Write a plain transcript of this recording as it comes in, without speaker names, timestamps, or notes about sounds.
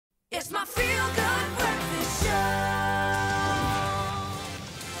It's my feel-good breakfast show.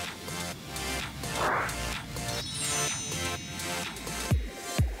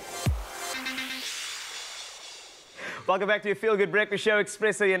 Welcome back to your Feel Good Breakfast Show,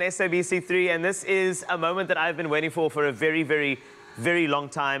 Expresso on SABC3, and this is a moment that I've been waiting for a very, very, very long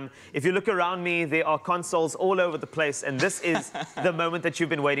time. If you look around me, there are consoles all over the place, and this is the moment that you've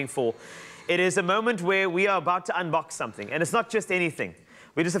been waiting for. It is a moment where we are about to unbox something, and it's not just anything.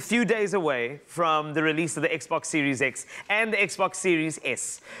 We're just a few days away from the release of the Xbox Series X and the Xbox Series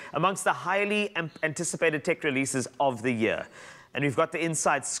S, amongst the highly anticipated tech releases of the year. And we've got the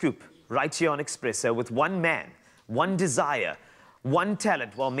inside scoop right here on Expresso with one man, one desire, one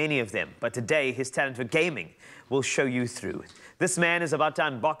talent, well, many of them. But today, his talent for gaming will show you through. This man is about to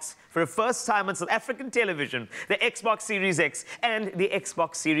unbox, for the first time on South African television, the Xbox Series X and the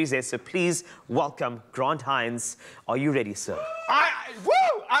Xbox Series S. So please welcome Grant Hines. Are you ready, sir?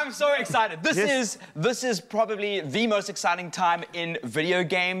 I'm so excited. This is probably the most exciting time in video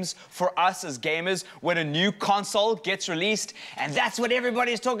games for us as gamers, when a new console gets released, and that's what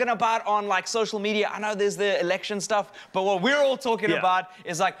everybody's talking about on like social media. I know there's the election stuff, but what we're all talking about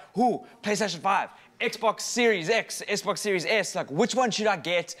is like, PlayStation 5. Xbox Series X, Xbox Series S, like which one should I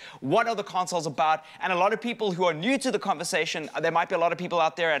get? What are the consoles about? And a lot of people who are new to the conversation, there might be a lot of people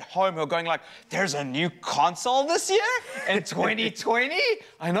out there at home who are going like, there's a new console this year in 2020?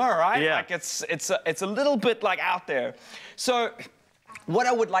 I know, right? Yeah. Like it's a little bit like out there. So what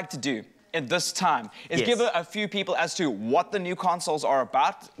I would like to do at this time is give a few people as to what the new consoles are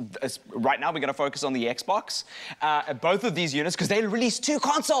about. Right now, we're going to focus on the Xbox, both of these units, because they released two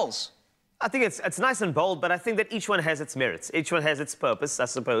consoles. I think it's nice and bold, but I think that each one has its merits. Each one has its purpose, I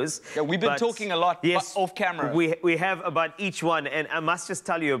suppose. Yeah, we've been talking a lot off camera. We have about each one, and I must just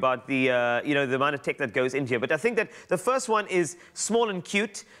tell you about the you know, the amount of tech that goes into here. But I think that the first one is small and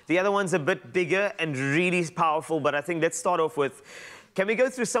cute. The other one's a bit bigger and really powerful. But I think let's start off with, can we go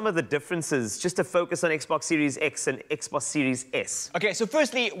through some of the differences just to focus on Xbox Series X and Xbox Series S? Okay, so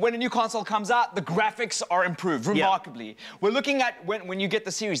firstly, when a new console comes out, the graphics are improved remarkably. We're looking at, when you get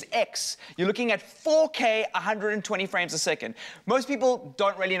the Series X, you're looking at 4K 120 frames a second. Most people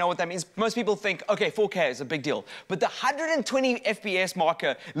don't really know what that means. Most people think, okay, 4K is a big deal. But the 120 FPS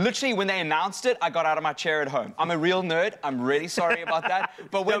marker, literally when they announced it, I got out of my chair at home. I'm a real nerd. I'm really sorry about that.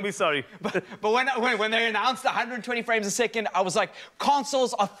 But Don't be sorry. But when they announced 120 frames a second, I was like,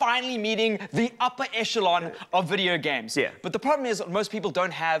 consoles are finally meeting the upper echelon of video games. Yeah. But the problem is most people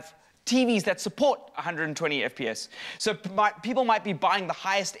don't have TVs that support 120 FPS. So people might be buying the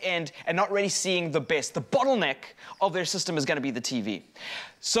highest end and not really seeing the best. The bottleneck of their system is going to be the TV.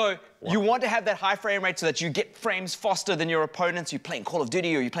 So you want to have that high frame rate so that you get frames faster than your opponents. You're playing Call of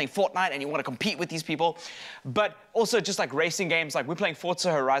Duty or you're playing Fortnite and you want to compete with these people. But also just like racing games, like we're playing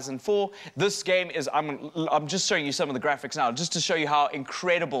Forza Horizon 4. This game is, I'm just showing you some of the graphics now, just to show you how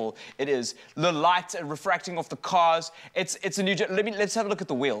incredible it is. The light refracting off the cars. It's a new, let's have a look at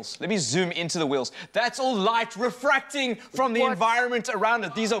the wheels. Let me zoom into the wheels. That's all light refracting from the environment around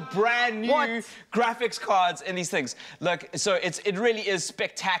it. These are brand new graphics cards in these things. Look, so it really is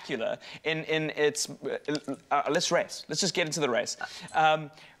spectacular in its, let's race. Let's just get into the race.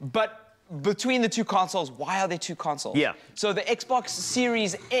 But between the two consoles, why are there two consoles? Yeah. So the Xbox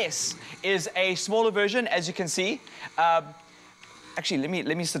Series S is a smaller version, as you can see. Actually,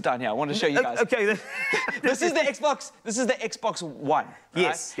 let me sit down here. I want to show you guys. Okay. This is the Xbox. This is the Xbox One.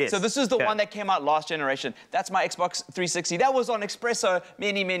 Yes, right? yes. So this is the one that came out last generation. That's my Xbox 360. That was on Expresso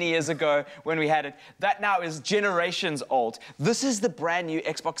many, many years ago when we had it. That now is generations old. This is the brand new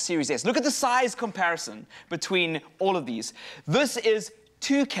Xbox Series S. Look at the size comparison between all of these. This is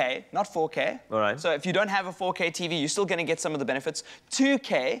 2K, not 4K. All right. So if you don't have a 4K TV, you're still going to get some of the benefits.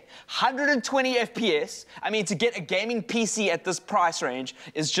 2K, 120 FPS. I mean, to get a gaming PC at this price range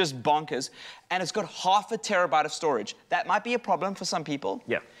is just bonkers. And it's got 0.5 terabyte of storage. That might be a problem for some people.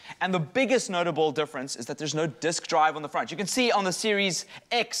 Yeah. And the biggest notable difference is that there's no disk drive on the front. You can see on the Series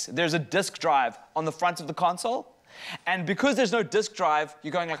X, there's a disk drive on the front of the console. And because there's no disk drive,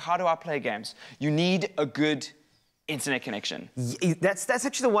 you're going like, how do I play games? You need a good internet connection. That's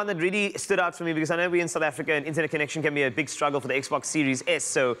actually the one that really stood out for me, because I know we're in South Africa and internet connection can be a big struggle for the Xbox Series S.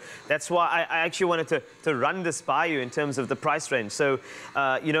 So that's why I actually wanted to run this by you in terms of the price range. So,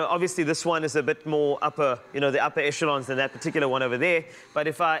 you know, obviously this one is a bit more upper, you know, the upper echelons than that particular one over there. But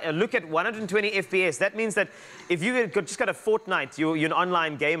if I look at 120 FPS, that means that if you just got a Fortnite, you're an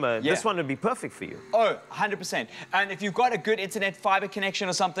online gamer, this one would be perfect for you. Oh, 100%. And if you've got a good internet fiber connection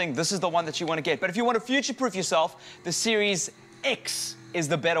or something, this is the one that you want to get. But if you want to future-proof yourself, the Series X is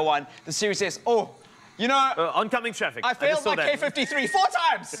the better one. The Series S, You know, Oncoming traffic. I failed just saw my that. K53 4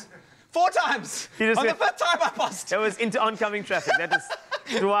 times. 4 times. You just On the went- 5th time I passed. It was into oncoming traffic. That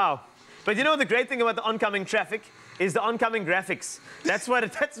is, wow. But you know the great thing about the oncoming traffic is the oncoming graphics. That's what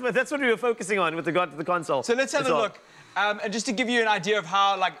we were focusing on with regard to the console. So let's have as a well. look. And just to give you an idea of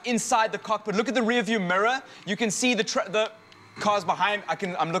how, like, inside the cockpit, look at the rear view mirror. You can see the cars behind.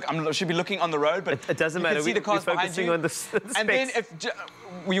 I should be looking on the road, but It doesn't you matter. Can see the cars we're behind focusing you. on the specs. And then if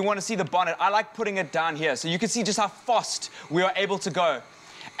you want to see the bonnet, I like putting it down here, so you can see just how fast we are able to go.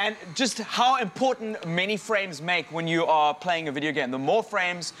 And just how important many frames make when you are playing a video game. The more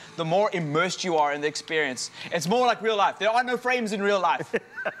frames, the more immersed you are in the experience. It's more like real life. There are no frames in real life.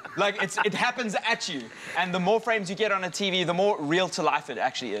 Like, it happens at you. And the more frames you get on a TV, the more real to life it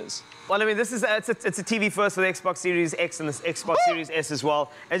actually is. Well, I mean, this is it's a TV first for the Xbox Series X and the Xbox Series S as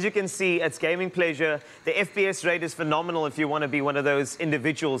well. As you can see, it's gaming pleasure. The FPS rate is phenomenal if you want to be one of those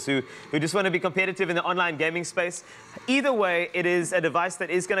individuals who just want to be competitive in the online gaming space. Either way, it is a device that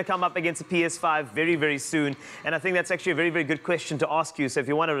is going to come up against a PS5 very, very soon. And I think that's actually a very, very good question to ask you. So if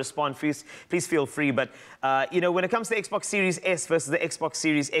you want to respond, please feel free. But, you know, when it comes to the Xbox Series S versus the Xbox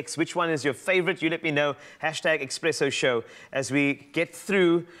Series X, which one is your favorite? You let me know. Hashtag Expresso Show as we get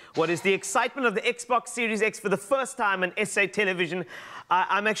through what is the excitement of the Xbox Series X for the first time on SA television.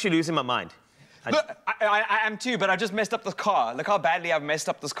 I'm actually losing my mind. Look, I am too, but I just messed up this car. Look how badly I've messed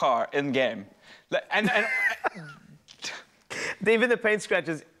up this car in game. And even the paint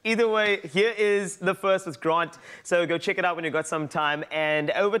scratches. Either way, here is the first with Grant. So go check it out when you've got some time.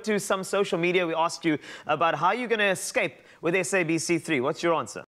 And over to some social media, we asked you about how you're going to escape with SABC3. What's your answer?